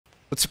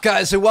What's up,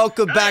 guys, and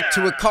welcome back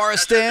to a car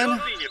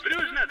stand.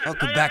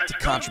 Welcome back to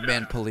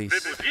Contraband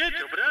Police.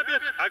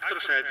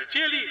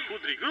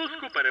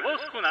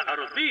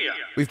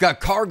 We've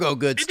got cargo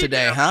goods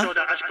today, huh?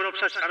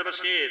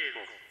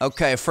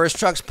 Okay, first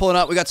truck's pulling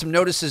up. We got some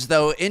notices,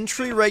 though.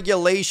 Entry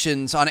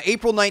regulations. On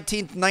April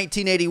 19th,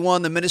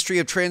 1981, the Ministry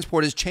of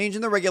Transport is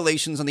changing the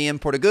regulations on the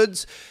import of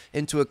goods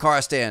into a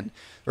car stand.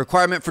 The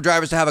requirement for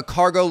drivers to have a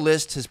cargo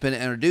list has been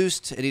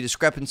introduced. Any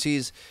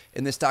discrepancies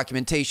in this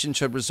documentation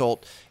should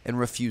result in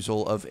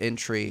refusal of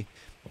entry.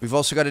 We've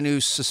also got a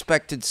new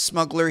suspected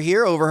smuggler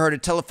here. Overheard a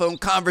telephone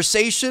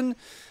conversation.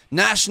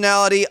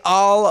 Nationality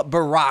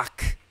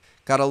al-Barak.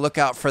 Got to look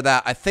out for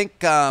that. I think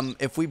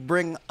if we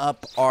bring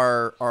up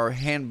our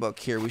handbook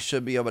here, we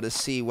should be able to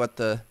see what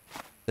the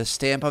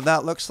stamp of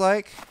that looks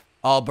like.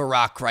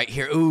 Al-Barak right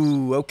here.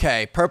 Ooh,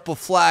 okay. Purple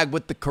flag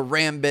with the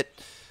karambit.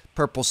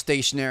 Purple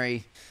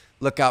stationary.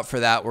 Look out for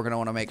that. We're going to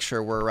want to make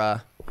sure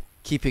we're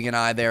keeping an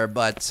eye there.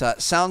 But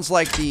sounds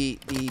like the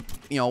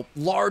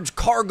large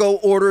cargo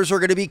orders are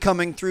going to be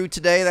coming through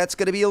today. That's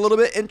going to be a little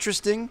bit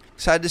interesting.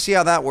 Excited to see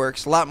how that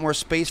works. A lot more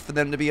space for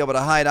them to be able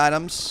to hide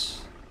items.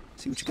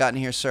 See what you got in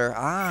here, sir.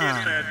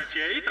 Ah.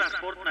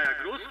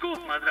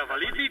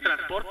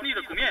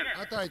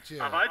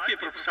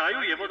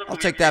 I'll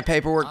take that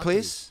paperwork,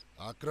 please.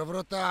 Let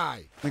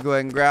me go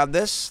ahead and grab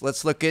this.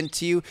 Let's look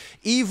into you.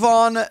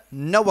 Ivan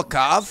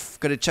Nowakov.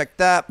 Gonna check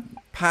that.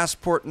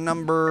 Passport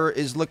number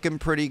is looking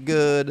pretty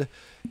good.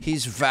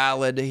 He's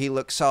valid. He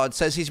looks solid.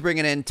 Says he's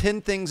bringing in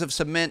 10 things of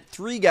cement,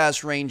 3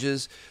 gas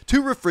ranges,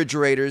 2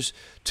 refrigerators,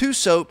 2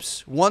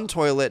 soaps, 1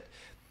 toilet,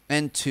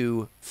 and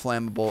 2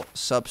 flammable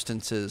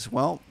substances.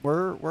 Well,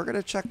 we're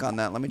gonna check on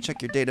that. Let me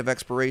check your date of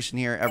expiration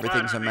here.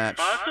 Everything's a match.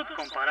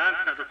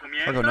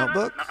 Cargo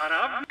notebook.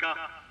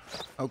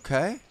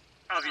 Okay.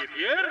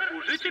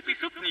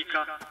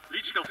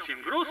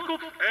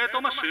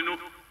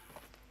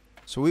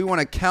 So we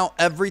want to count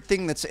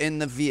everything that's in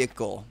the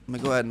vehicle. Let me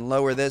go ahead and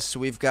lower this. So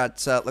we've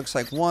got looks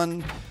like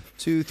 1,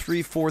 2,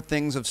 3, 4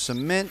 things of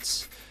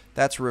cement.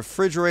 That's a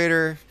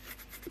refrigerator.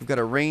 We've got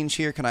a range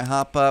here. Can I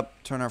hop up?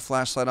 Turn our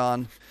flashlight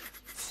on.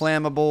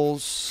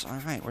 Flammables. All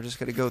right, we're just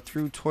going to go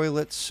through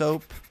toilet,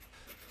 soap.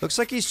 Looks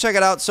like he's checked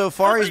it out so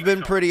far. He's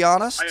been pretty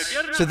honest.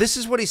 So this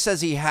is what he says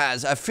he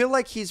has. I feel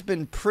like he's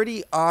been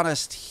pretty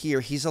honest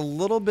here. He's a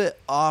little bit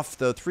off,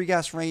 though. 3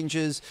 gas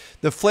ranges.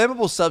 The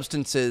flammable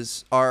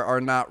substances are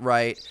not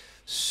right.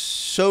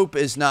 Soap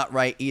is not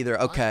right either.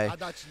 Okay.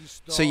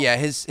 So, yeah,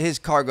 his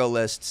cargo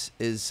list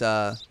is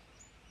not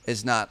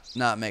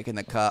making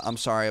the cut. I'm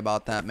sorry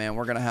about that, man.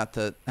 We're going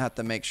to have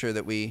to make sure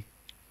that we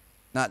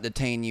not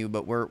detain you,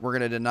 but we're going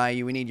to deny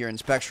you. We need your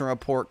inspection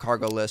report.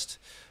 Cargo list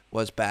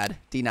was bad.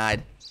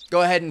 Denied.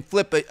 Go ahead and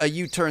flip a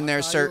U-turn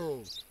there, sir.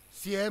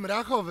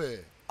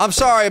 I'm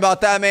sorry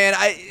about that, man.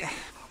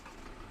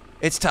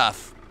 It's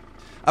tough.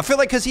 I feel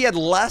like because he had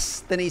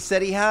less than he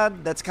said he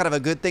had, that's kind of a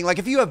good thing. Like,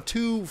 if you have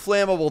 2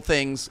 flammable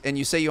things and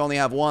you say you only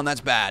have 1, that's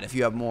bad if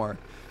you have more.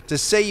 To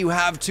say you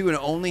have 2 and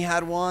only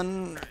had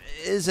 1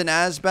 isn't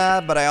as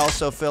bad, but I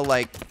also feel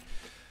like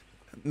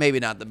maybe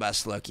not the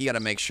best look. You got to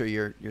make sure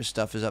your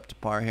stuff is up to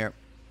par here.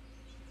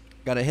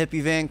 Got a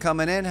hippie van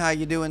coming in. How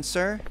you doing,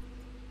 sir?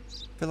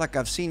 Feel like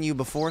I've seen you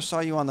before. Saw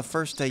you on the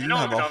first day. You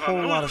have a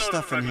whole lot of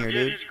stuff in here,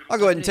 dude. I'll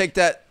go ahead and take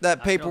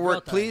that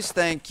paperwork, please.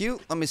 Thank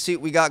you. Let me see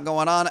what we got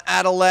going on.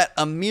 Adelet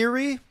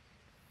Amiri.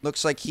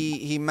 Looks like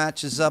he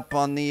matches up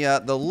on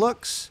the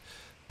looks.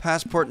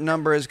 Passport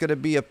number is going to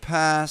be a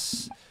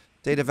pass.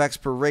 Date of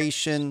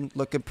expiration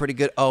looking pretty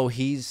good. Oh,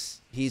 he's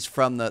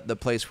from the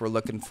place we're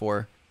looking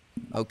for.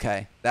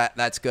 Okay,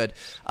 that's good.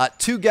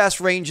 2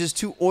 gas ranges,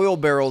 2 oil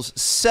barrels,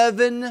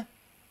 7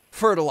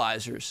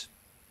 fertilizers.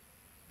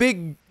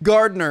 Big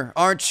gardener,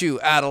 aren't you,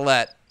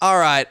 Adelet? All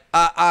right,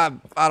 I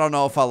don't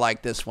know if I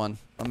like this one.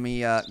 Let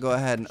me go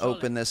ahead and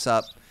open this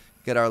up,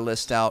 get our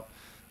list out.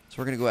 So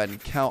we're going to go ahead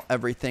and count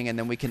everything, and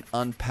then we can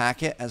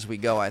unpack it as we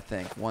go, I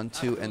think. 1,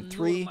 2, and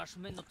 3.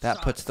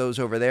 That puts those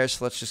over there,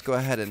 so let's just go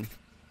ahead and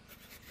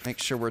make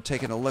sure we're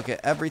taking a look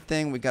at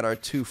everything. We got our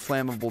 2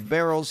 flammable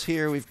barrels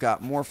here. We've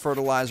got more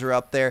fertilizer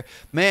up there.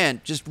 Man,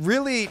 just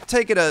really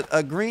taking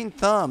a green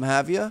thumb,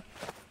 have you?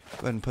 Go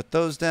ahead and put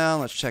those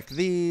down. Let's check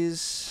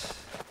these.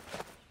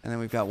 And then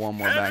we've got one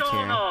more back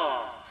here.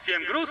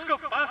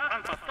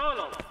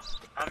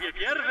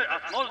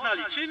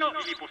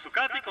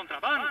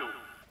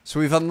 So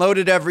we've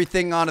unloaded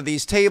everything onto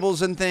these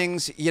tables and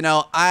things. You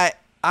know, I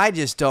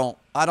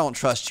don't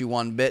trust you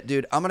one bit,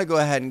 dude. I'm going to go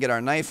ahead and get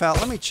our knife out.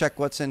 Let me check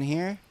what's in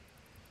here.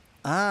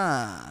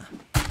 Ah,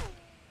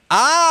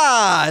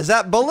 is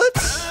that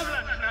bullets?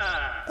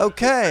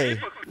 Okay.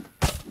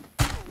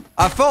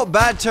 I felt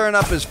bad tearing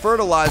up his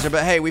fertilizer,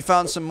 but hey, we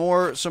found some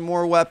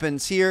more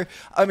weapons here.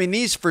 I mean,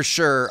 these for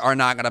sure are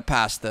not going to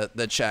pass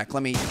the check.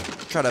 Let me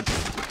try to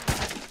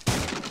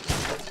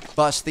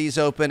bust these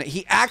open.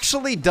 He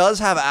actually does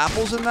have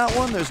apples in that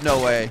one. There's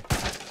no way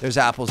there's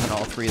apples in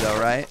all 3, though,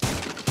 right?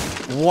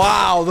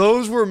 Wow,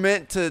 those were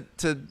meant to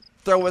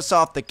throw us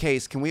off the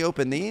case. Can we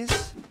open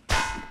these?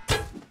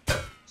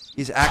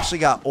 He's actually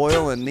got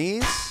oil in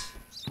these.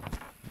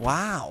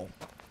 Wow.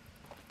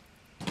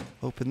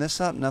 Open this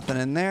up. Nothing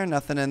in there.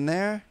 Nothing in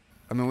there.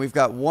 I mean, we've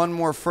got one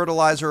more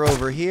fertilizer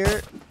over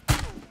here.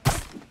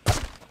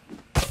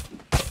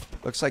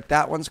 Looks like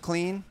that one's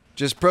clean.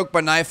 Just broke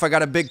my knife. I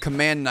got a big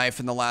command knife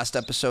in the last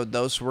episode,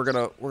 though, so we're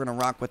gonna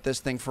rock with this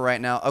thing for right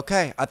now.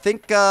 Okay, I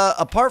think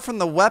apart from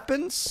the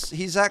weapons,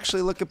 he's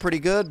actually looking pretty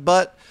good,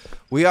 but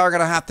we are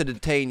gonna have to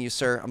detain you,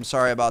 sir. I'm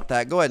sorry about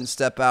that. Go ahead and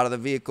step out of the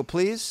vehicle,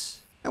 please.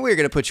 And we're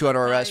gonna put you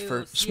under arrest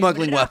for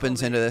smuggling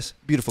weapons into this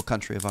beautiful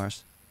country of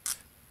ours.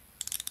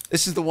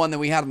 This is the one that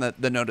we had on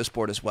the notice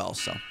board as well,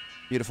 so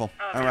beautiful.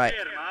 All right.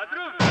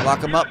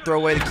 Lock them up, throw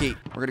away the key.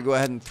 We're going to go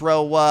ahead and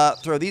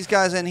throw these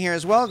guys in here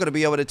as well. Going to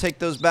be able to take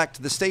those back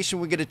to the station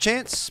when we get a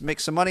chance.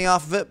 Make some money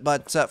off of it.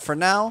 But for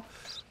now,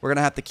 we're going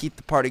to have to keep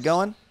the party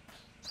going.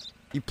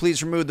 You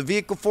please remove the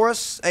vehicle for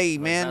us. Hey,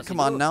 man, come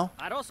on now.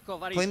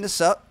 Clean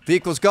this up.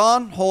 Vehicle's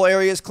gone. Whole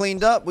area is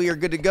cleaned up. We are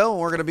good to go.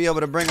 And we're going to be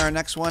able to bring our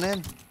next one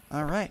in.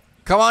 All right.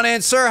 Come on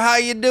in, sir. How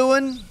you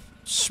doing?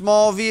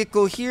 Small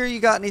vehicle here.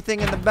 You got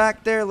anything in the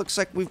back there? Looks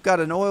like we've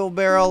got an oil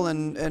barrel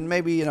and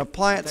maybe an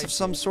appliance of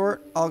some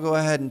sort. I'll go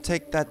ahead and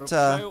take that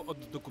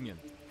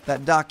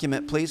that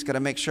document, please. Got to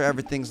make sure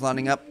everything's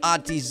lining up.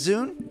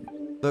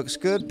 Atizun looks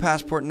good.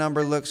 Passport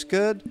number looks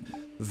good.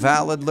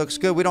 Valid looks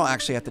good. We don't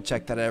actually have to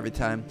check that every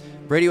time.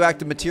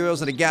 Radioactive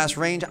materials at a gas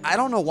range. I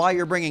don't know why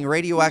you're bringing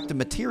radioactive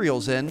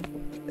materials in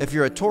if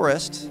you're a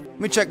tourist. Let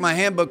me check my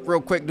handbook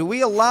real quick. Do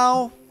we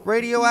allow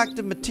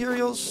radioactive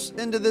materials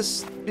into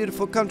this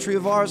beautiful country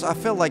of ours? I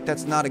feel like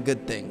that's not a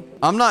good thing.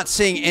 I'm not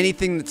seeing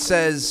anything that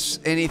says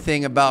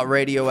anything about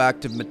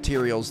radioactive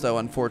materials, though,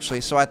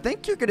 unfortunately. So I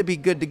think you're going to be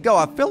good to go.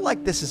 I feel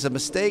like this is a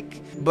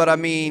mistake, but I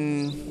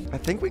mean, I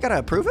think we got to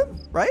approve him,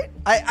 right?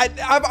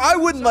 I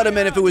wouldn't let him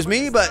in if it was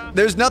me, but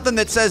there's nothing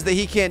that says that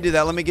he can't do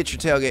that. Let me get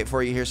your tailgate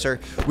for you here, sir.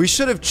 We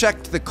should have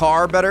checked the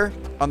car better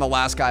on the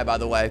last guy, by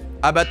the way.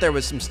 I bet there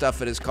was some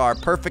stuff in his car.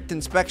 Perfect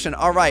inspection.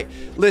 All right.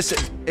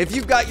 Listen, if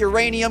you've got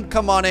uranium,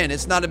 come on in.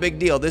 It's not a big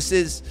deal. This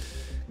is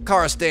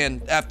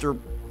Kazakhstan, after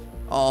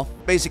all,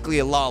 basically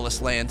a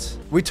lawless land.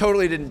 We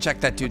totally didn't check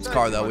that dude's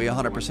car, though. We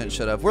 100%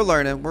 should have. We're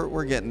learning.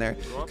 We're getting there.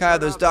 Can I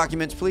have those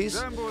documents, please?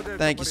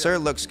 Thank you, sir.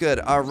 Looks good.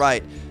 All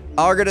right.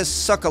 Argata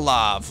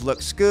Sokolov.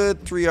 Looks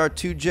good.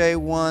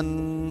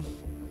 3R2J1.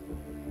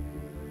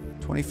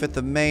 25th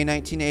of May,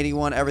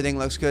 1981. Everything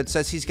looks good.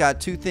 Says he's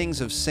got 2 things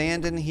of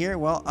sand in here.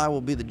 Well, I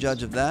will be the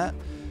judge of that.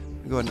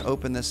 Go ahead and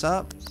open this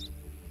up.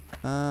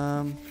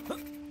 I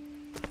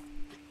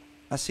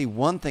see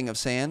 1 thing of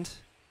sand.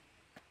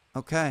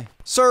 Okay.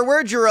 Sir,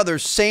 where'd your other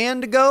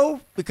sand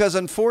go? Because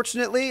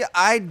unfortunately,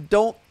 I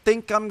don't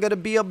think I'm going to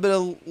be able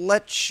to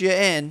let you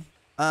in.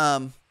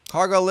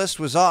 Cargo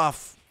list was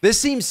off. This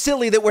seems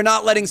silly that we're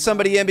not letting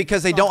somebody in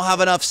because they don't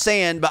have enough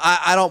sand, but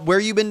I don't, where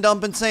you been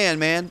dumping sand,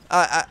 man?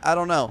 I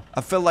don't know.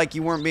 I feel like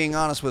you weren't being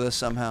honest with us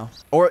somehow.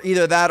 Or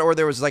either that, or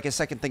there was like a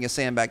second thing of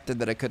sand back there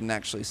that I couldn't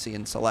actually see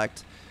and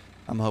select.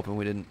 I'm hoping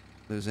we didn't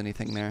lose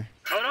anything there.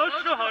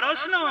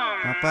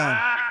 Not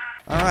bad.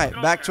 All right,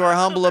 back to our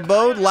humble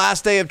abode.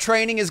 Last day of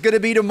training is going to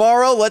be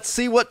tomorrow. Let's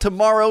see what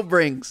tomorrow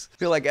brings. I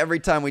feel like every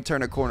time we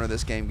turn a corner,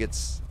 this game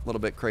gets a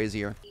little bit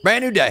crazier.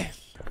 Brand new day.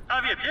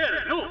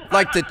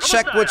 Like to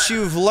check what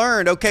you've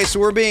learned. Okay, so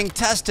we're being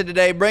tested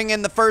today. Bring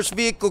in the first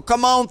vehicle.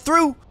 Come on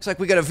through. Looks like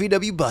we got a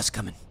VW bus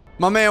coming.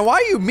 My man, why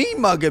are you mean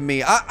mugging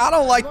me? I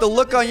don't like the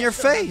look on your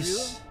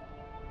face.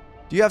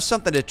 Do you have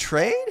something to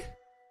trade?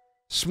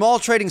 Small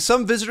trading.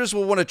 Some visitors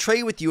will want to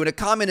trade with you. In a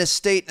communist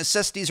state,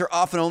 necessities are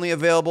often only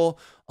available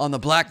on the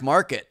black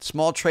market.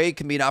 Small trade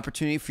can be an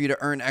opportunity for you to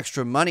earn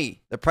extra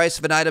money. The price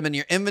of an item in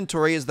your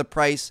inventory is the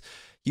price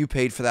you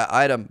paid for that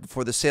item.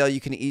 Before the sale, you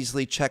can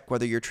easily check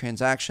whether your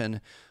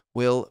transaction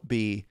will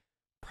be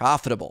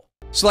profitable.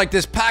 So like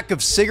this pack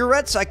of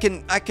cigarettes, I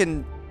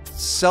can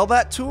sell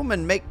that to him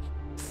and make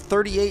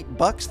 38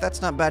 bucks.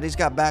 That's not bad. He's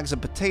got bags of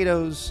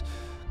potatoes,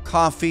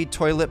 coffee,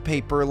 toilet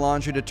paper,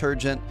 laundry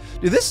detergent.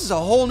 Dude, this is a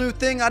whole new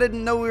thing I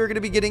didn't know we were going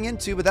to be getting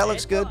into, but that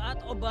looks good.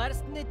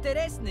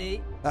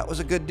 That was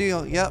a good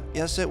deal. Yep.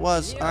 Yes, it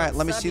was. All right.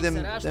 Let me see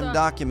them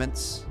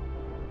documents.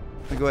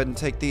 Let me go ahead and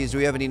take these. Do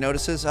we have any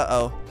notices?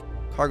 Uh-oh.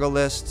 Cargo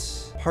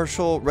lists.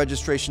 Partial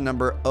registration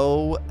number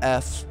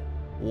OFY.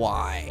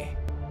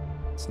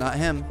 It's not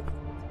him.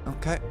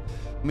 Okay.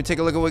 Let me take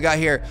a look at what we got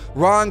here.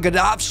 Ron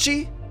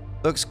Gadovsky.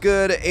 Looks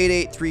good.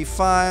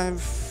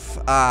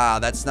 8835. Ah,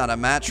 that's not a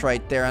match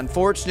right there.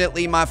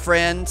 Unfortunately, my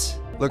friend.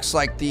 Looks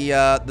like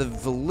the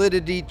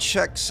validity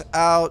checks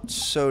out.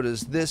 So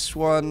does this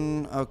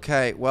one.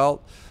 Okay,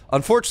 well,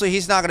 unfortunately,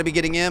 he's not going to be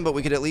getting in, but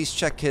we could at least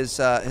check his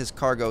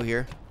cargo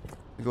here.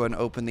 Go ahead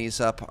and open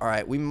these up. All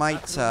right, we might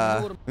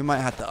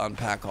have to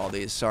unpack all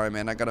these. Sorry,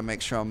 man. I got to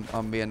make sure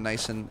I'm being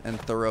nice and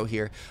thorough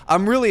here.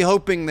 I'm really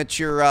hoping that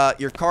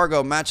your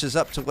cargo matches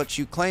up to what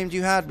you claimed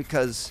you had,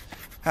 because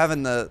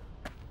having the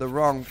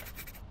wrong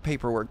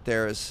paperwork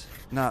there is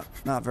not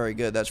very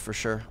good, that's for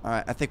sure. All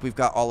right, I think we've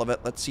got all of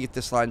it. Let's see if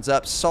this lines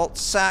up. Salt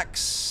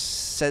sacks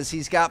says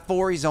he's got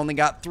 4. He's only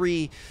got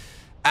 3.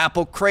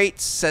 Apple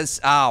crates says,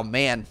 oh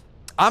man,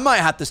 I might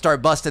have to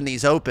start busting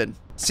these open.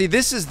 See,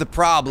 this is the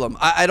problem.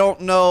 I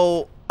don't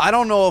know I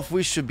don't know if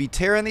we should be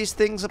tearing these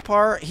things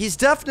apart. He's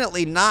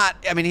definitely not.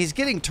 I mean, he's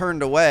getting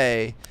turned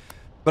away.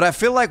 But I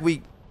feel like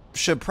we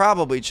should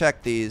probably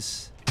check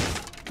these.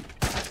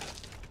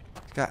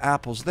 Got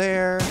apples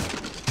there.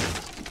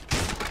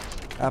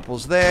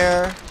 Apples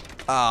there.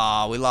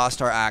 Ah, we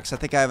lost our axe. I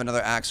think I have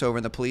another axe over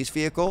in the police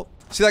vehicle.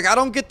 See, like, I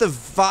don't get the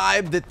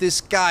vibe that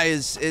this guy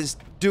is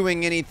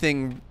doing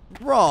anything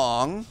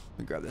wrong. Let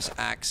me grab this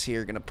axe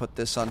here. Gonna put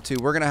this on too.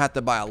 We're gonna have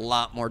to buy a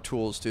lot more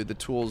tools, dude. The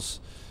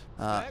tools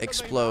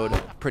explode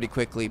pretty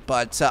quickly.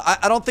 But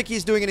I don't think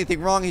he's doing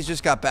anything wrong. He's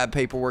just got bad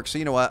paperwork. So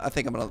you know what? I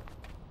think I'm gonna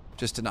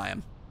just deny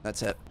him.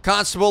 That's it.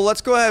 Constable,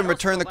 let's go ahead and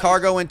return the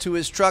cargo into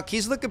his truck.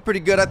 He's looking pretty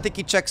good. I think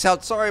he checks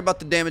out. Sorry about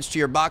the damage to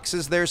your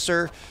boxes there,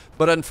 sir.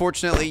 But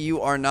unfortunately, you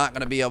are not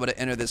going to be able to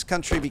enter this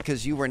country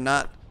because you were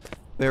not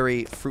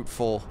very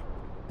fruitful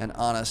and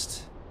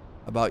honest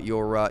about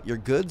your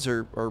goods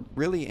or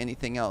really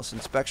anything else.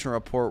 Inspection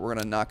report, we're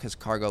going to knock his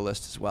cargo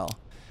list as well.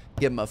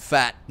 Give him a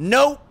fat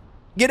nope.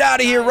 Get out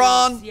of here,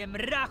 Ron.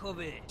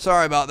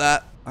 Sorry about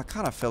that. I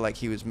kind of feel like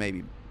he was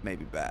maybe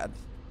bad.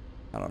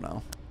 I don't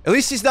know. At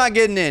least he's not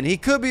getting in. He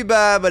could be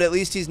bad, but at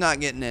least he's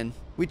not getting in.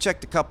 We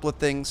checked a couple of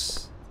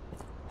things.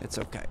 It's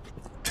okay.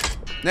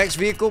 Next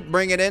vehicle,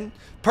 bring it in.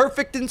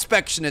 Perfect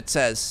inspection, it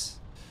says.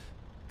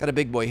 Got a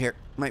big boy here.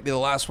 Might be the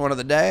last one of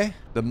the day.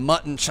 The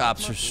mutton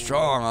chops are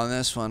strong on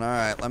this one. All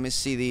right, let me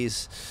see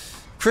these.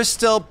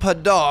 Crystal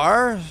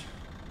Padar.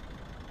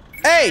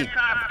 Hey!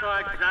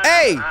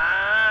 Hey!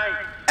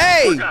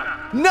 Hey!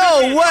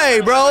 No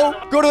way, bro!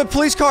 Go to the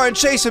police car and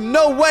chase him.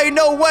 No way,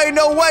 no way,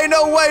 no way,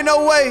 no way,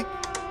 no way!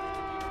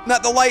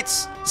 Not the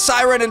lights,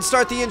 siren, and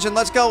start the engine.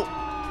 Let's go.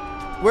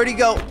 Where'd he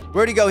go?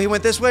 Where'd he go? He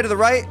went this way to the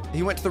right?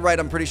 He went to the right,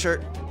 I'm pretty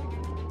sure.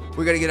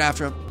 We gotta get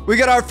after him. We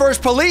got our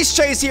first police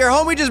chase here.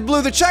 Homie just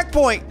blew the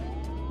checkpoint.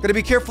 Gotta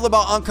be careful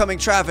about oncoming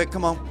traffic.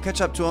 Come on,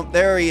 catch up to him.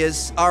 There he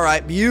is. All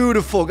right,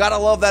 beautiful. Gotta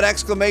love that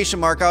exclamation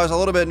mark. I was a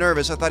little bit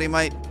nervous. I thought he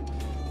might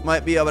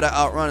be able to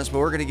outrun us, but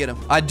we're gonna get him.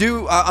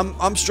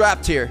 I'm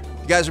strapped here.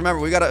 You guys remember,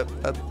 we got a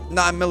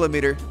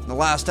 9mm in the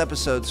last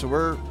episode, so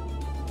we're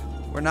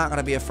not going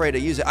to be afraid to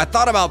use it. I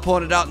thought about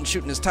pulling it out and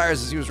shooting his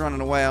tires as he was running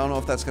away. I don't know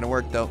if that's going to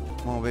work, though.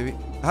 Come on, baby.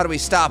 How do we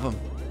stop him?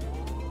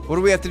 What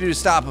do we have to do to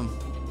stop him?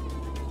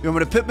 You want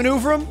me to pit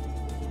maneuver him?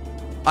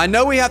 I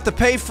know we have to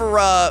pay for,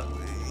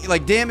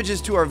 like,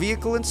 damages to our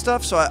vehicle and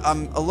stuff, so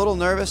I'm a little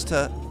nervous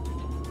to...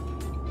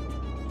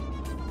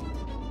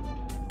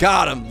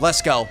 Got him.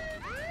 Let's go.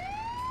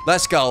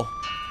 Let's go.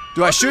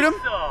 Do I shoot him?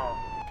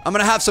 I'm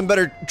going to have some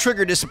better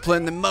trigger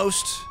discipline than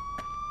most.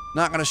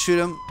 Not gonna shoot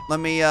him.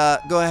 Let me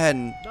go ahead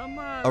and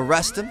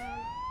arrest him.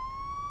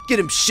 Get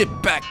him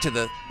shipped back to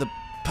the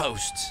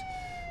post.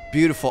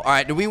 Beautiful. All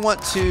right, do we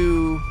want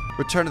to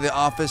return to the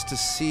office to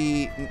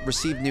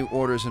receive new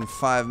orders in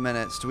 5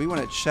 minutes? Do we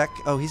want to check?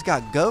 Oh, he's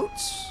got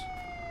goats?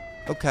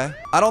 Okay.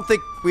 I don't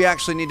think we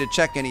actually need to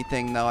check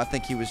anything though. I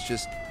think he was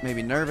just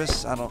maybe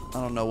nervous. I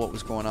don't know what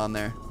was going on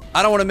there.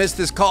 I don't want to miss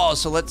this call,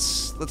 so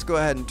let's go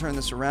ahead and turn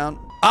this around.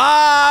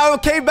 Ah, I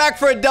came back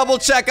for a double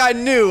check. I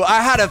knew.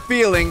 I had a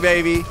feeling,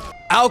 baby.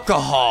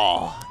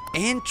 Alcohol.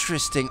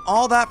 Interesting.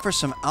 All that for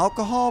some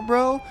alcohol,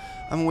 bro?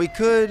 I mean, we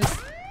could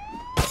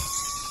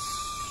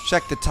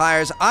check the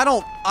tires. I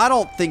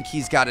don't think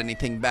he's got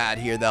anything bad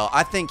here, though.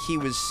 I think he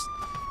was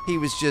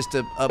just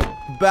a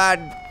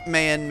bad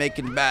man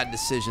making bad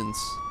decisions.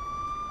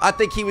 I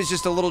think he was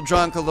just a little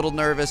drunk, a little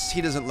nervous. He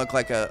doesn't look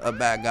like a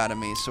bad guy to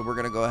me, so we're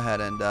going to go ahead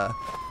and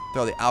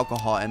throw the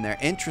alcohol in there.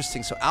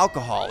 Interesting. So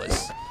alcohol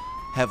is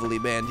heavily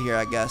banned here,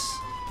 I guess.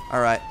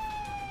 All right.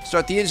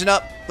 Start the engine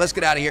up. Let's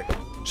get out of here.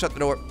 Shut the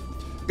door.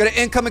 Got an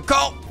incoming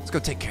call. Let's go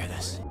take care of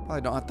this.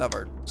 Probably don't have to have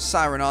our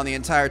siren on the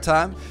entire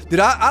time. Dude,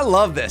 I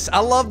love this.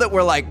 I love that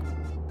we're like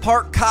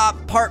part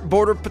cop, part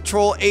border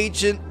patrol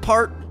agent,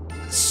 part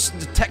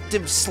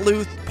detective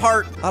sleuth,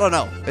 part, I don't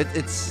know.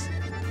 It's,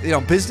 you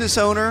know, business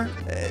owner.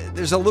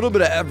 There's a little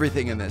bit of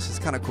everything in this. It's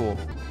kind of cool.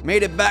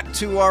 Made it back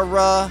to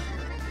our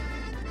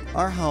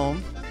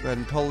home. Go ahead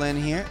and pull in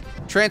here.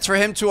 Transfer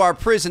him to our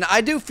prison.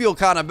 I do feel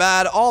kind of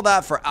bad. All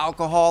that for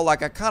alcohol.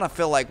 Like, I kind of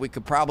feel like we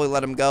could probably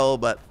let him go,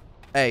 but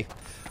hey,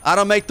 I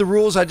don't make the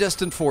rules. I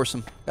just enforce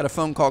them. Got a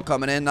phone call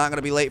coming in. Not going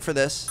to be late for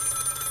this.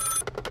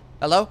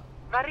 Hello?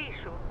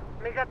 Varishu,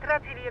 my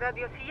zatracili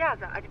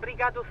radiosijada, ać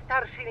brigadu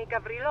starszini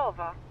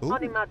Gavrilova.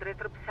 Oni madre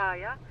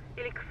trupsaja,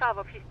 ili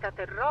krwawo fista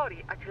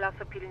terrori, ać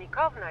laso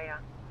pilnikownaja.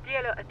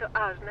 Dielo eto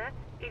ażne,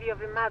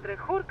 iliowy madre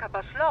churka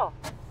baszlo.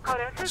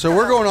 So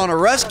we're going on a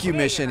rescue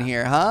mission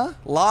here, huh?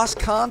 Lost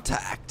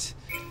contact.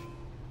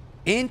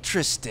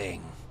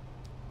 Interesting.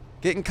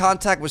 Get in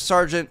contact with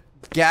Sergeant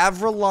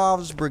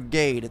Gavrilov's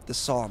brigade at the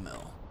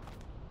sawmill.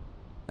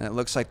 And it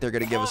looks like they're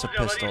going to give us a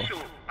pistol.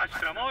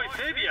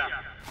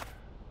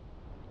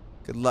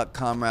 Good luck,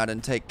 comrade,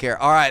 and take care.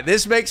 All right,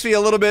 this makes me a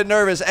little bit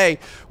nervous. Hey,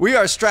 we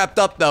are strapped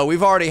up, though. We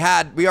already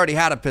had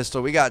a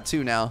pistol. We got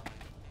two now.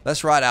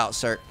 Let's ride out,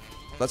 sir.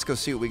 Let's go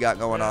see what we got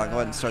going on. Go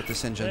ahead and start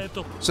this engine.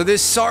 So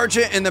this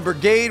sergeant and the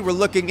brigade were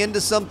looking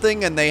into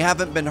something, and they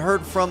haven't been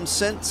heard from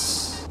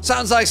since.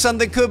 Sounds like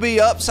something could be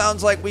up.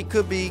 Sounds like we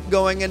could be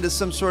going into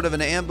some sort of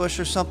an ambush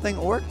or something.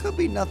 Or it could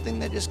be nothing.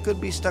 They just could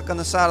be stuck on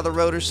the side of the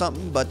road or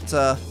something. But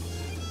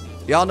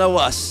y'all know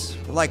us.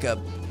 We're like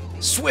a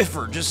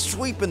Swiffer just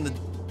sweeping the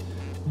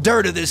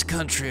dirt of this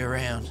country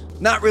around.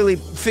 Not really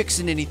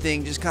fixing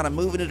anything. Just kind of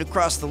moving it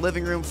across the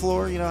living room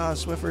floor. You know how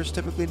Swiffers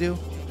typically do?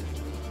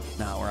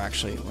 No,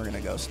 we're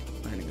gonna go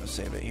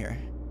save it here.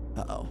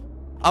 Uh-oh.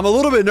 I'm a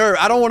little bit nervous.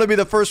 I don't want to be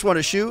the first one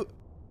to shoot.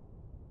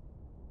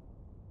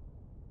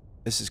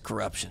 This is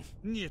corruption.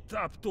 Gets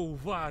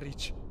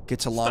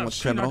along with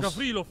criminals.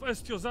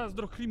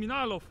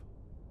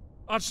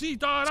 Let's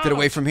get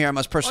away from here. I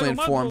must personally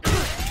inform.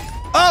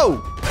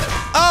 Oh!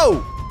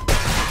 Oh!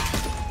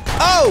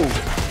 Oh!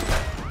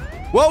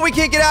 Well, we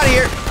can't get out of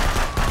here.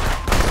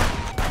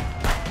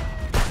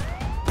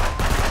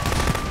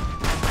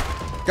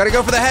 Gotta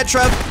go for the head,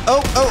 Trev.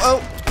 Oh, oh,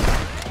 oh.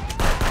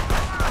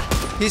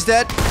 He's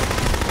dead.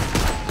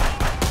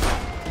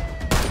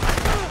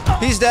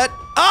 He's dead.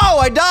 Oh,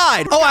 I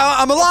died! Oh,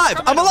 I'm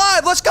alive! I'm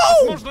alive! Let's go!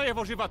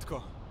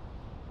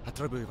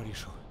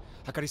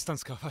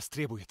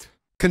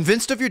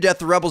 Convinced of your death,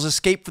 the rebels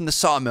escaped from the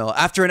sawmill.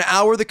 After an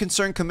hour, the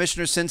concerned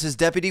commissioner sends his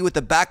deputy with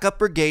the backup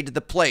brigade to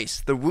the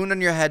place. The wound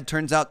on your head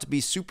turns out to be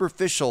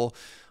superficial.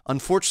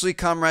 Unfortunately,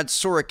 Comrade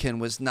Sorokin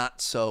was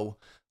not so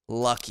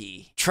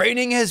lucky.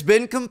 Training has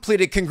been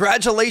completed.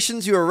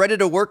 Congratulations, you are ready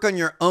to work on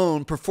your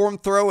own. Perform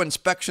thorough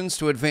inspections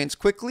to advance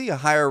quickly. A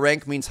higher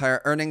rank means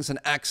higher earnings and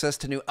access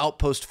to new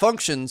outpost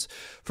functions.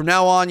 From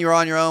now on, you're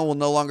on your own. We'll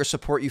no longer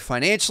support you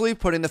financially.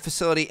 Putting the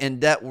facility in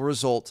debt will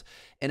result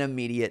in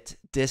immediate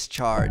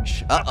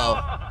discharge. Uh-oh.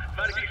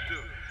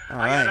 All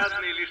right.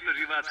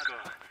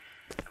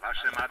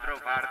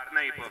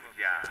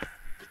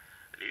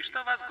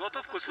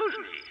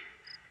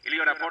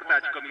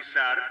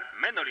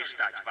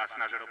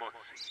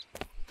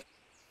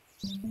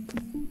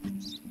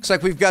 Looks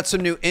like we've got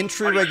some new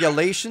entry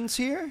regulations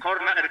here.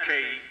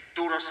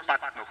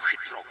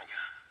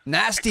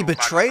 Nasty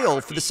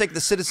betrayal for the sake of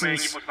the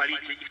citizens.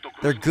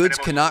 Their goods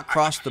cannot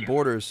cross the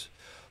borders.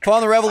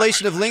 Following the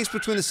revelation of links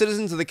between the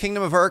citizens of the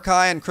Kingdom of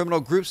Urkai and criminal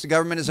groups, the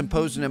government has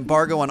imposed an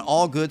embargo on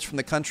all goods from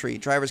the country.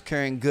 Drivers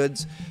carrying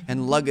goods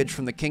and luggage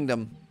from the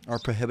kingdom are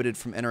prohibited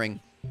from entering.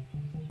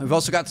 We've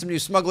also got some new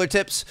smuggler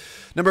tips.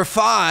 Number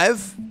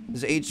 5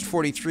 is aged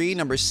 43.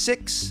 Number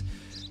 6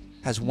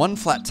 has 1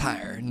 flat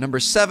tire. Number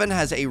 7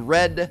 has a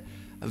red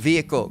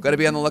vehicle. Got to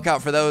be on the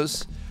lookout for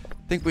those.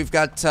 I think we've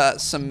got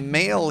some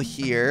mail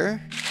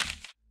here.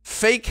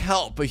 Fake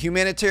Help, a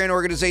humanitarian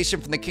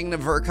organization from the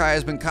Kingdom of Urkai,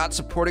 has been caught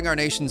supporting our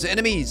nation's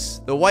enemies.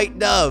 The White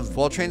Dove,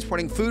 while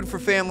transporting food for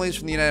families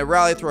from the United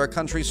Rally through our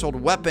country, sold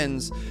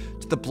weapons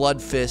to the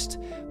Blood Fist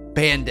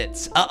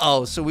bandits.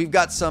 Uh-oh, so we've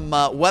got some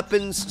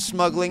weapons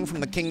smuggling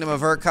from the Kingdom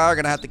of Urkai. We're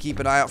gonna have to keep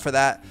an eye out for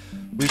that.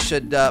 We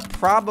should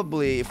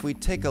probably, if we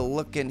take a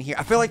look in here,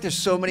 I feel like there's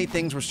so many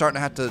things we're starting to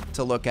have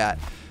to look at.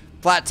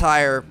 Flat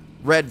tire,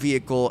 red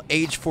vehicle,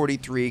 age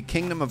 43,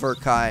 Kingdom of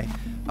Urkai.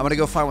 I'm gonna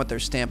go find what their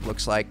stamp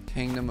looks like.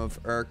 Kingdom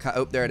of Urkai.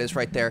 Oh, there it is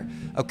right there.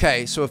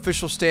 Okay, so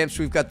official stamps,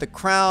 we've got the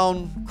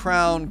crown.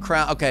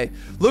 Okay,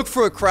 look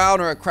for a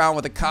crown or a crown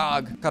with a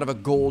cog, kind of a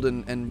gold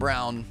and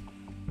brown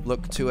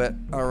look to it.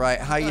 All right,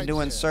 how you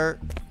doing, sir?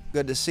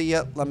 Good to see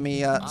you. Let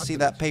me see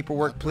that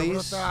paperwork,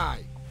 please.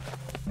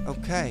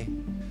 Okay,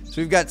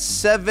 so we've got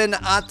 7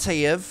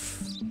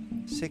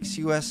 Atayev, 6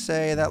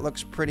 USA. That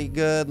looks pretty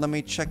good. Let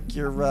me check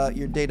your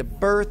date of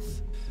birth.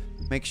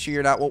 Make sure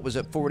you're not, what was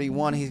it,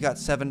 41. He's got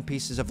 7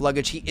 pieces of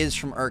luggage. He is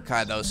from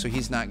Urkai though, so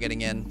he's not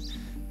getting in.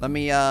 Let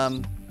me,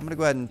 I'm gonna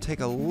go ahead and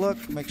take a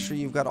look. Make sure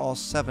you've got all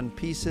 7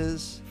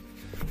 pieces.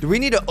 Do we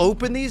need to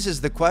open these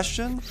is the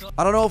question.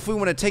 I don't know if we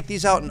want to take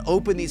these out and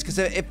open these, because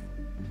if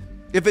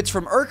it's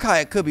from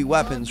Urkai, it could be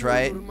weapons,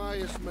 right?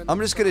 I'm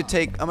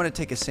gonna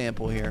take a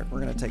sample here. We're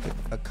gonna take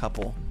a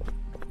couple,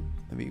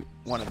 maybe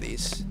one of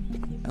these,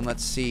 and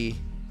let's see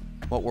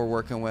what we're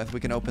working with. We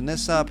can open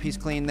this up. He's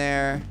clean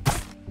there.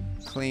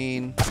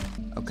 Clean.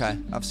 Okay,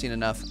 I've seen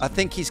enough. I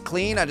think he's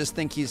clean. I just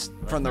think he's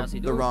from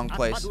the wrong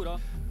place.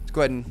 Let's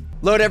go ahead and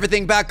load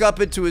everything back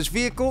up into his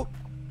vehicle.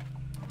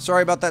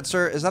 Sorry about that,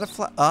 sir. Is that a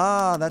flat?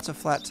 Ah, that's a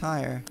flat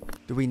tire.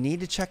 Do we need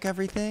to check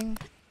everything?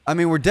 I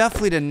mean, we're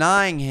definitely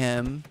denying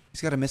him.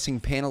 He's got a missing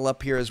panel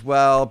up here as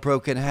well.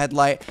 Broken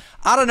headlight.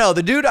 I don't know.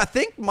 The dude, I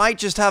think, might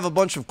just have a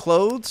bunch of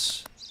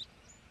clothes.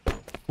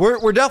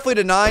 We're definitely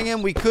denying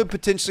him. We could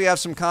potentially have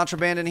some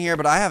contraband in here,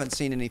 but I haven't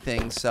seen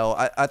anything. So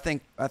I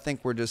think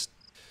we're just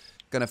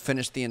gonna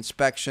finish the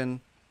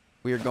inspection.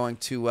 We are going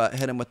to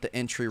hit him with the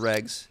entry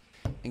regs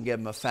and give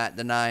him a fat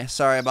deny.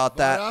 Sorry about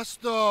that.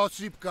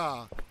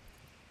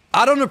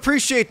 I don't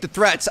appreciate the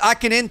threats. I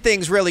can end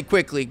things really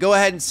quickly. Go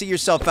ahead and see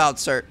yourself out,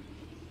 sir.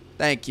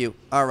 Thank you.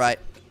 All right.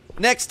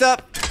 Next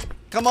up,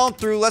 come on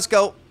through. Let's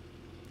go.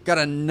 Got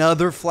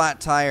another flat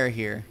tire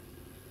here.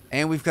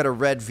 And we've got a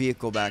red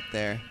vehicle back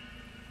there.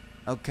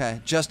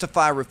 Okay.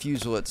 Justify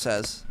refusal, it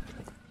says.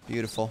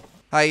 Beautiful.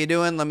 How you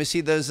doing? Let me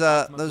see those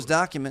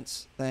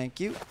documents.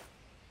 Thank you.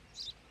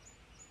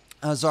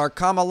 Azar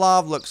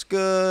Kamalov looks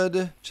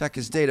good. Check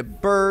his date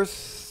of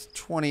birth.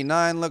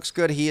 29 looks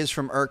good. He is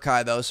from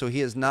Urkai, though, so he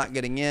is not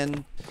getting in.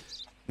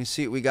 Let me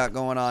see what we got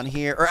going on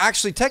here. Or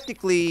actually,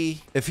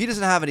 technically, if he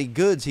doesn't have any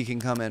goods, he can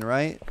come in,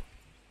 right?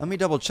 Let me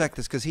double check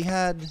this, because he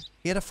had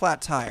a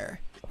flat tire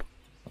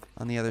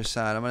on the other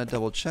side. I'm going to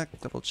double check.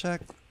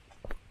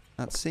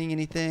 Not seeing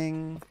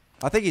anything.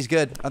 I think he's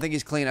good. I think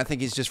he's clean. I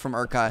think he's just from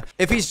Urkai.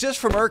 If he's just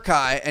from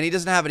Urkai and he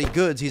doesn't have any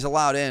goods, he's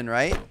allowed in,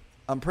 right?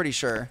 I'm pretty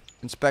sure.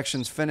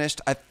 Inspection's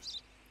finished.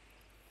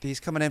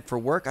 He's coming in for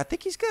work. I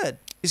think he's good.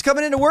 He's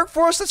coming in to work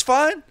for us. That's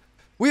fine.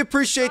 We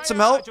appreciate some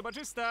help.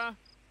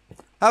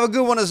 Have a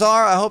good one,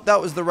 Azar. I hope that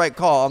was the right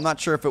call. I'm not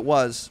sure if it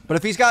was. But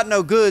if he's got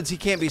no goods, he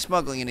can't be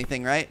smuggling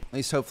anything, right? At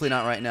least hopefully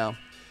not right now.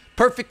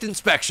 Perfect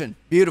inspection.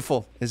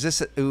 Beautiful. Is this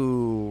a...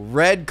 Ooh,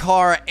 red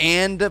car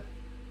and a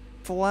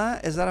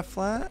flat? Is that a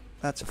flat?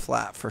 That's a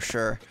flat for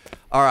sure.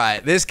 All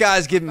right, this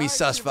guy's giving me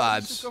sus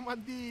vibes.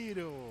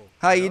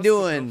 How you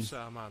doing?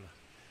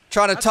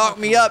 Trying to talk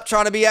me up,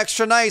 trying to be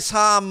extra nice,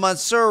 huh,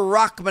 Monsieur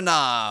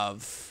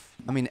Rachmanov?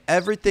 I mean,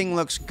 everything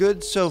looks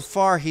good so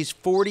far. He's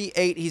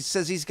 48. He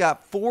says he's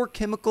got 4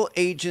 chemical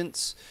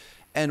agents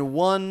and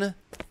 1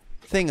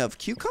 thing of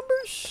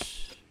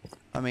cucumbers.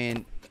 I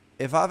mean,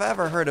 if I've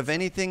ever heard of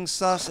anything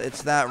sus,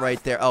 it's that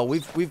right there. Oh,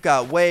 we've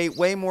got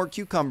way more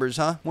cucumbers,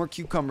 huh? More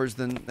cucumbers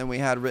than we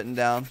had written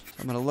down.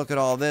 I'm gonna look at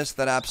all this.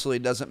 That absolutely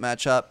doesn't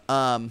match up.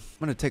 I'm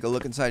gonna take a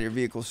look inside your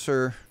vehicle,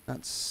 sir.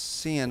 Not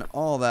seeing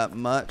all that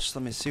much.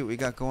 Let me see what we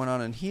got going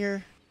on in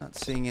here. Not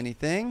seeing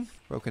anything.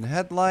 Broken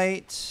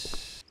headlight.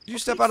 Did you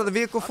step out of the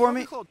vehicle for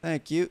me?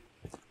 Thank you.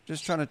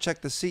 Just trying to check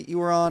the seat you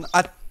were on.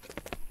 I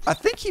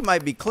think he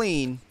might be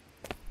clean.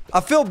 I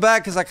feel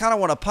bad because I kind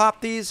of want to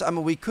pop these. I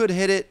mean, we could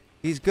hit it.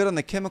 He's good on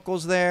the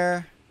chemicals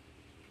there.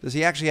 Does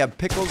he actually have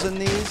pickles in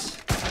these?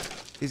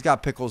 He's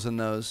got pickles in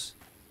those.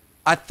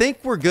 I think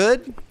we're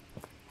good.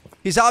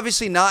 He's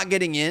obviously not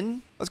getting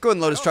in. Let's go ahead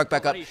and load his truck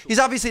back up. He's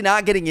obviously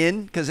not getting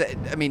in because,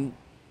 I mean,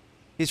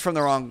 he's from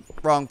the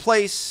wrong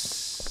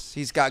place.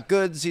 He's got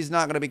goods. He's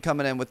not going to be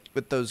coming in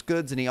with those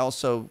goods, and he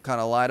also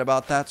kind of lied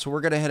about that. So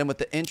we're going to hit him with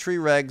the entry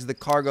regs, the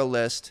cargo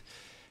list,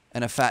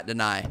 and a fat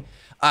deny.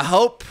 I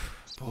hope...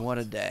 What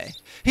a day.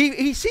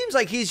 He seems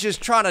like he's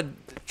just trying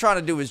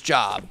to do his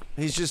job.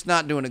 He's just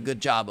not doing a good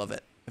job of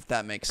it, if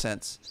that makes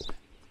sense.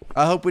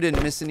 I hope we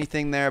didn't miss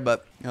anything there,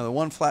 but you know, the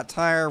 1 flat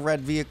tire,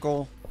 red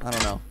vehicle, I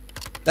don't know.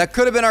 That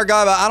could have been our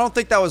guy, but I don't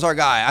think that was our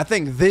guy. I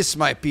think this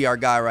might be our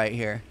guy right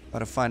here. Got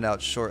to find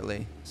out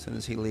shortly as soon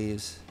as he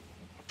leaves.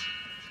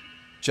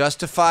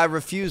 Justify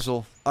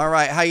refusal. All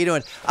right, how you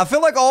doing? I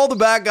feel like all the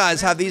bad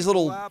guys have these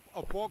little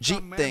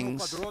Jeep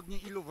things. Go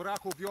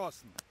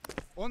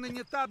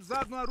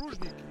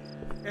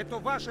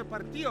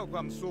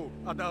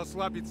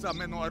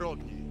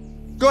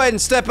ahead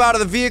and step out of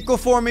the vehicle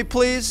for me,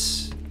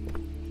 please.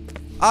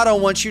 I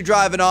don't want you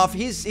driving off.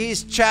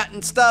 He's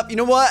chatting stuff. You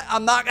know what?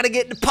 I'm not going to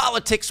get into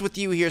politics with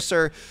you here,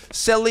 sir.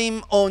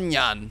 Selim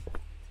Onyan.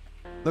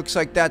 Looks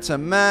like that's a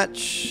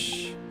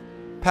match.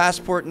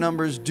 Passport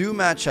numbers do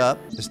match up.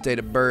 His date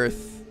of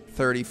birth,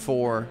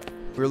 34.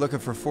 We were looking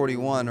for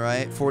 41,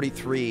 right?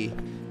 43.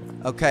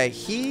 Okay,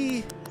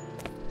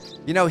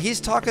 you know, he's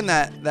talking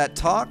that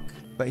talk,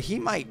 but he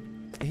might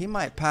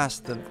pass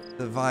the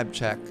vibe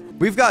check.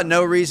 We've got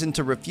no reason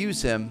to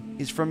refuse him.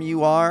 He's from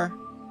UR.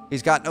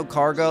 He's got no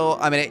cargo.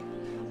 I mean,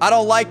 I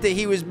don't like that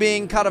he was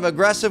being kind of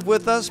aggressive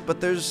with us,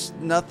 but there's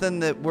nothing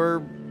that we're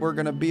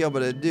gonna be able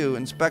to do.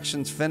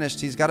 Inspection's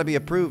finished. He's got to be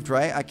approved,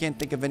 right? I can't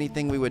think of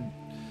anything we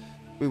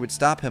would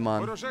stop him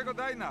on.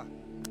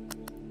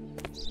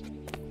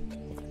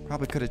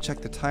 Probably could have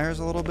checked the tires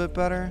a little bit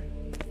better.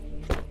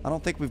 I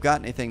don't think we've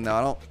got anything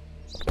though.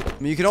 I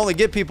mean, you can only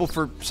get people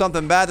for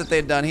something bad that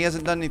they've done. He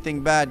hasn't done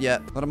anything bad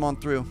yet. Let him on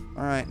through.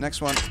 All right, next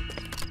one.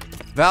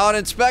 Valid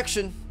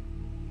inspection.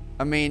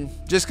 I mean,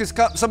 just because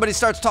somebody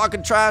starts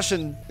talking trash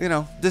and, you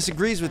know,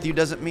 disagrees with you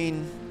doesn't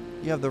mean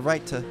you have the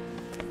right to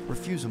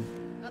refuse them.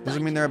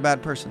 Doesn't mean they're a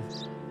bad person.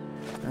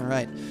 All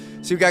right.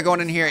 See what we got going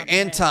in here.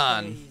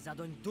 Anton.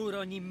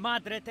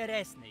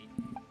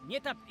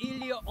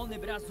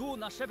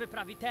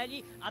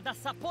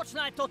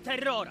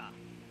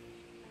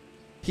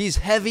 He's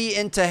heavy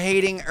into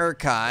hating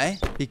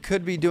Urkai. He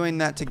could be doing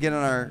that to get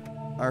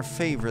on our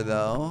favor,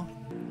 though.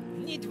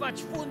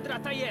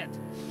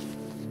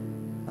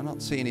 I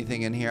don't see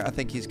anything in here. I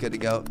think he's good to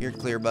go. You're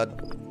clear,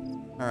 bud.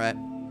 All right.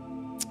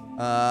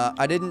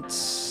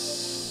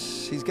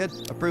 He's good.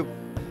 Approved.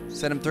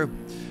 Send him through.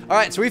 All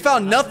right, so we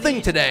found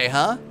nothing today,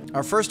 huh?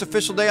 Our first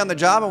official day on the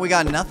job and we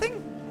got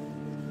nothing?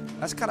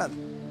 That's kind of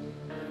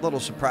a little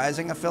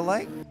surprising, I feel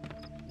like.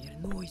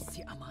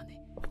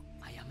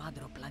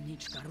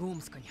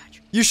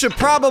 You should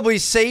probably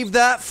save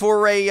that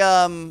for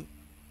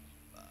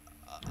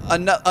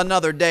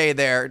another day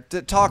there.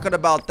 Talking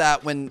about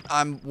that when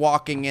I'm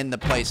walking in the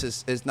place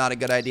is not a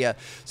good idea.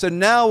 So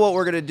now what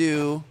we're going to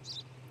do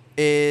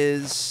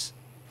is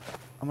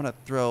I'm going to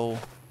throw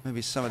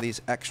maybe some of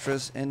these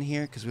extras in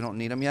here because we don't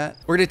need them yet.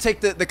 We're going to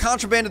take the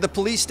contraband to the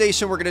police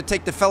station. We're going to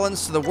take the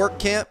felons to the work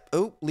camp.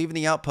 Oh, leaving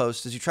the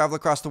outpost. As you travel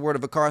across the world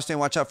of Vakaristan,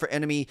 watch out for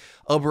enemy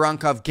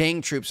Obarankov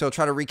gang troops. They'll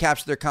try to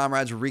recapture their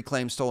comrades or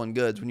reclaim stolen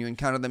goods. When you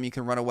encounter them, you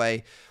can run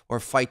away or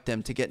fight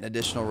them to get an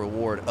additional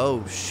reward.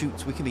 Oh, shoot.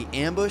 So we can be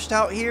ambushed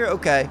out here?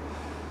 Okay.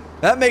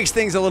 That makes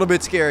things a little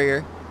bit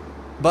scarier.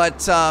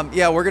 But,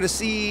 yeah, we're going to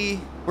see...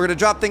 We're going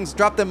to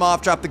drop them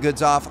off, drop the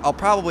goods off. I'll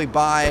probably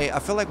buy... I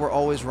feel like we're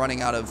always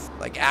running out of,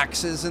 like,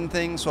 axes and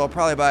things. So I'll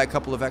probably buy a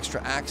couple of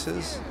extra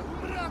axes.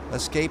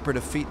 Escape or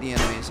defeat the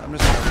enemies. I'm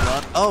just going to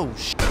run. Oh,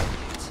 shit.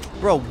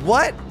 Bro,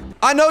 what?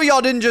 I know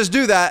y'all didn't just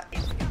do that.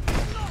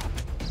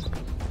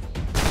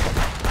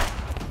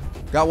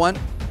 Got one.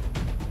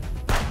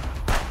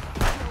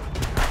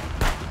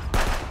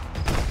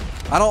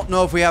 I don't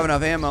know if we have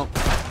enough ammo.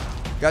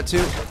 Got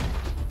two.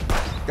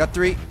 Got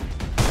three.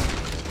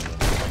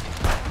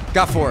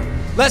 Got four.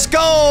 Let's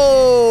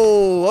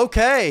go!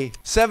 Okay.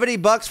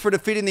 $70 for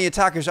defeating the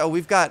attackers. Oh,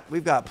 we've got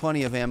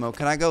plenty of ammo.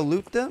 Can I go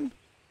loot them?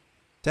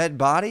 Dead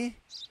body?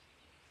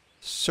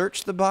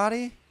 Search the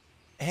body?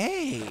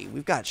 Hey,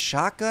 we've got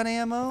shotgun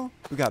ammo.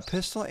 We got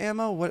pistol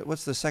ammo.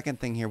 What's the second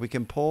thing here? We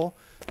can pull.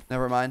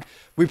 Never mind.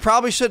 We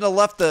probably shouldn't have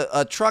left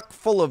a truck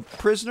full of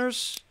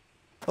prisoners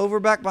over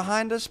back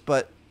behind us,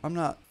 but I'm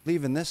not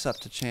leaving this up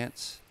to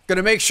chance.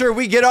 Gonna make sure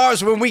we get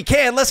ours when we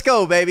can. Let's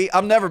go, baby.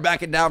 I'm never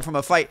backing down from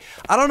a fight.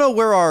 I don't know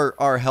where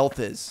our health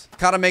is.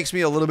 Kind of makes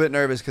me a little bit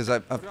nervous because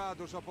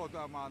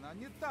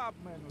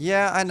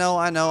yeah, I know.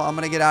 I'm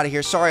gonna get out of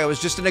here. Sorry, I was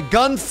just in a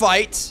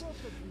gunfight.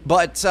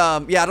 But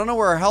yeah, I don't know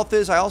where our health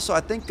is. I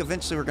think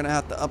eventually we're gonna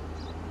have to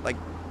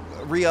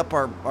re-up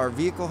our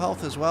vehicle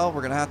health as well.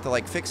 We're gonna have to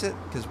like fix it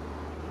because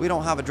we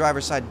don't have a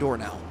driver's side door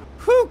now.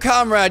 Whew,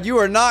 comrade, you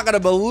are not gonna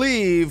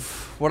believe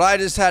what I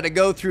just had to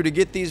go through to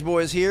get these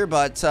boys here,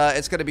 but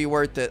it's gonna be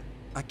worth it.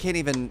 I can't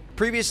even.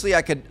 Previously,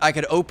 I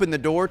could open the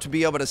door to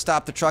be able to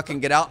stop the truck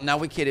and get out. And now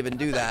we can't even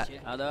do that.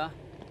 All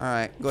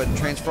right, go ahead and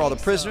transfer all the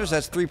prisoners.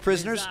 That's 3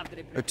 prisoners,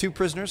 or 2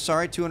 prisoners.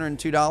 Sorry,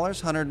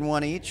 $202,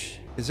 101 each.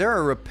 Is there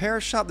a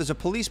repair shop? There's a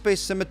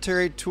police-based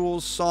cemetery,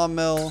 tools,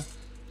 sawmill,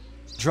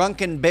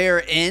 Drunken Bear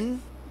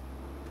Inn,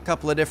 a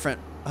couple of different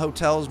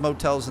hotels,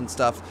 motels, and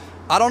stuff.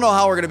 I don't know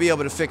how we're gonna be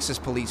able to fix this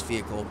police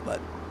vehicle, but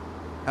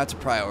that's a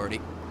priority.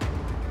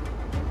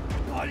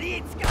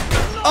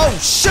 Oh,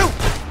 shoot!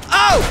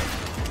 Oh!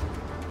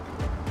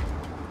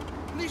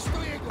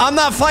 I'm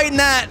not fighting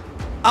that.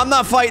 I'm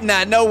not fighting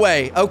that. No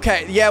way.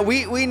 Okay. Yeah,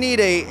 we need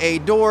a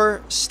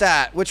door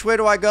stat. Which way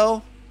do I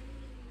go?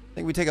 I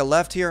think we take a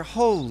left here.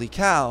 Holy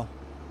cow.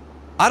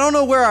 I don't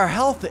know where our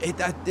health is.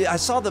 I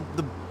saw the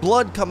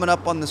blood coming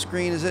up on the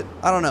screen. Is it?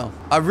 I don't know.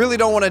 I really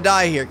don't want to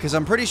die here because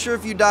I'm pretty sure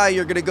if you die,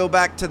 you're going to go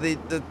back to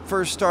the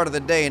first start of the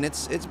day. And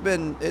it's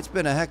been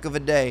a heck of a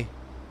day.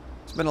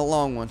 It's been a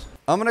long one.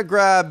 I'm going to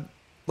grab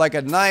like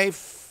a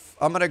knife.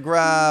 I'm going to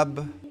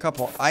grab a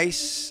couple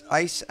ice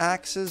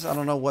axes. I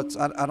don't know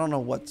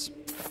what's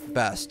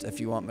best, if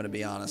you want me to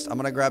be honest. I'm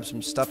going to grab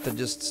some stuff to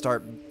just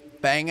start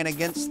banging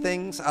against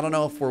things. I don't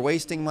know if we're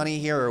wasting money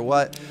here or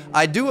what.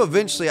 I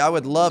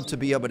would love to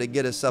be able to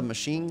get a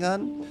submachine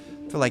gun.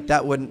 I feel like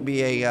that wouldn't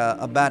be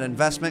a bad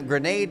investment.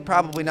 Grenade,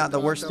 probably not the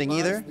worst thing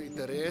either.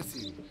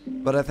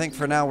 But I think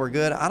for now we're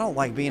good. I don't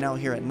like being out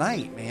here at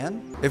night,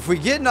 man. If we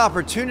get an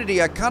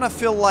opportunity, I kind of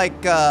feel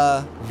like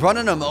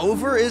running them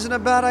over isn't a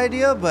bad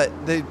idea, but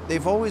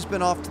they've always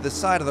been off to the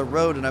side of the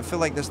road, and I feel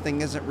like this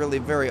thing isn't really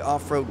very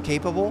off-road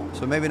capable,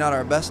 so maybe not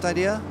our best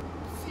idea.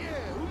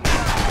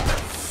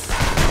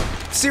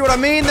 See what I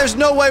mean? There's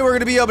no way we're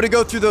going to be able to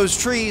go through those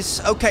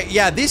trees. Okay,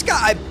 yeah, these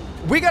guys,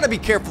 we got to be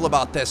careful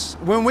about this.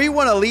 When we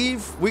want to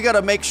leave, we got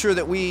to make sure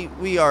that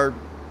we are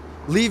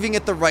leaving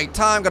at the right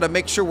time. Got to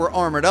make sure we're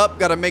armored up.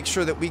 Got to make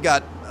sure that we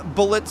got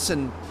bullets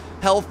and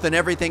health and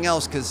everything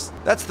else, because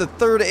that's the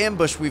 3rd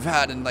ambush we've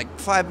had in like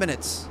 5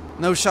 minutes.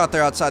 No shot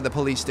there outside the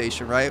police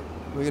station, right?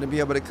 We're going to be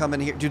able to come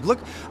in here. Dude, look,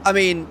 I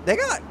mean, they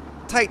got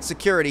tight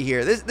security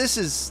here. This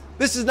is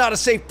not a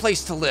safe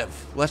place to live.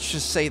 Let's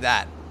just say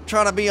that.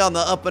 Trying to be on the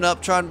up and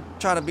up, trying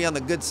to be on the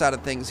good side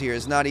of things here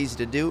is not easy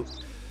to do,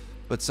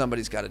 but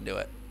somebody's got to do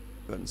it.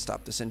 Go ahead and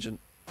stop this engine.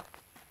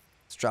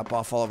 Let's drop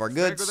off all of our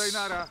goods.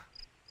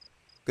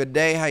 Good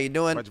day, how you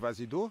doing?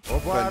 Go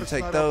ahead and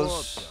take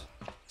those.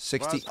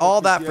 60,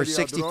 all that for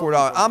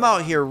 $64. I'm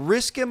out here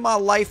risking my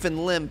life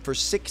and limb for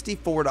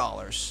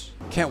 $64.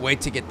 Can't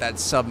wait to get that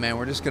sub, man.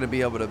 We're just gonna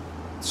be able to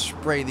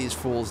spray these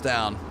fools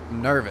down.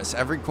 I'm nervous.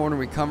 Every corner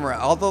we come around,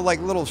 all the like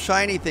little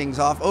shiny things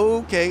off. Oh,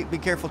 okay, be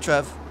careful,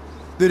 Trev.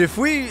 Dude, if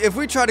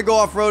we try to go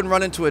off road and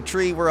run into a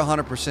tree, we're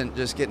 100%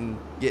 just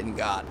getting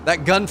got. That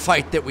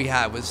gunfight that we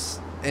had was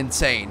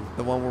insane.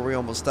 The one where we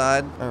almost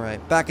died. All right,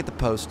 back at the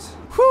post.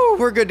 Whew,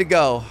 we're good to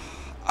go.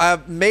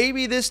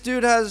 Maybe this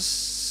dude has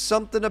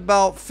something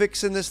about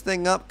fixing this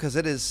thing up, because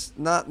it is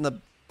not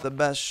in the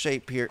best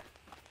shape here.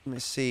 Let me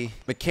see.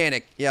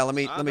 Mechanic. Yeah, let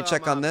me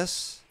check on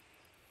this.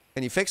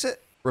 Can you fix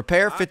it?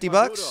 Repair, 50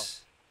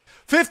 bucks.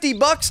 50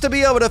 bucks to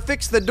be able to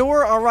fix the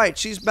door. All right,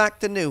 she's back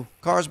to new.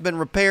 Car's been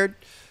repaired.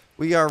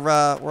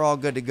 We're all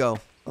good to go.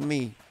 Let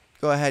me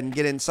go ahead and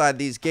get inside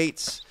these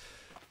gates.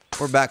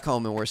 We're back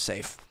home and we're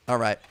safe. All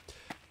right.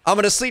 I'm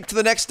going to sleep to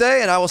the next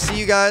day, and I will see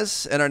you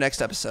guys in our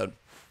next episode.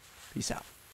 Peace out.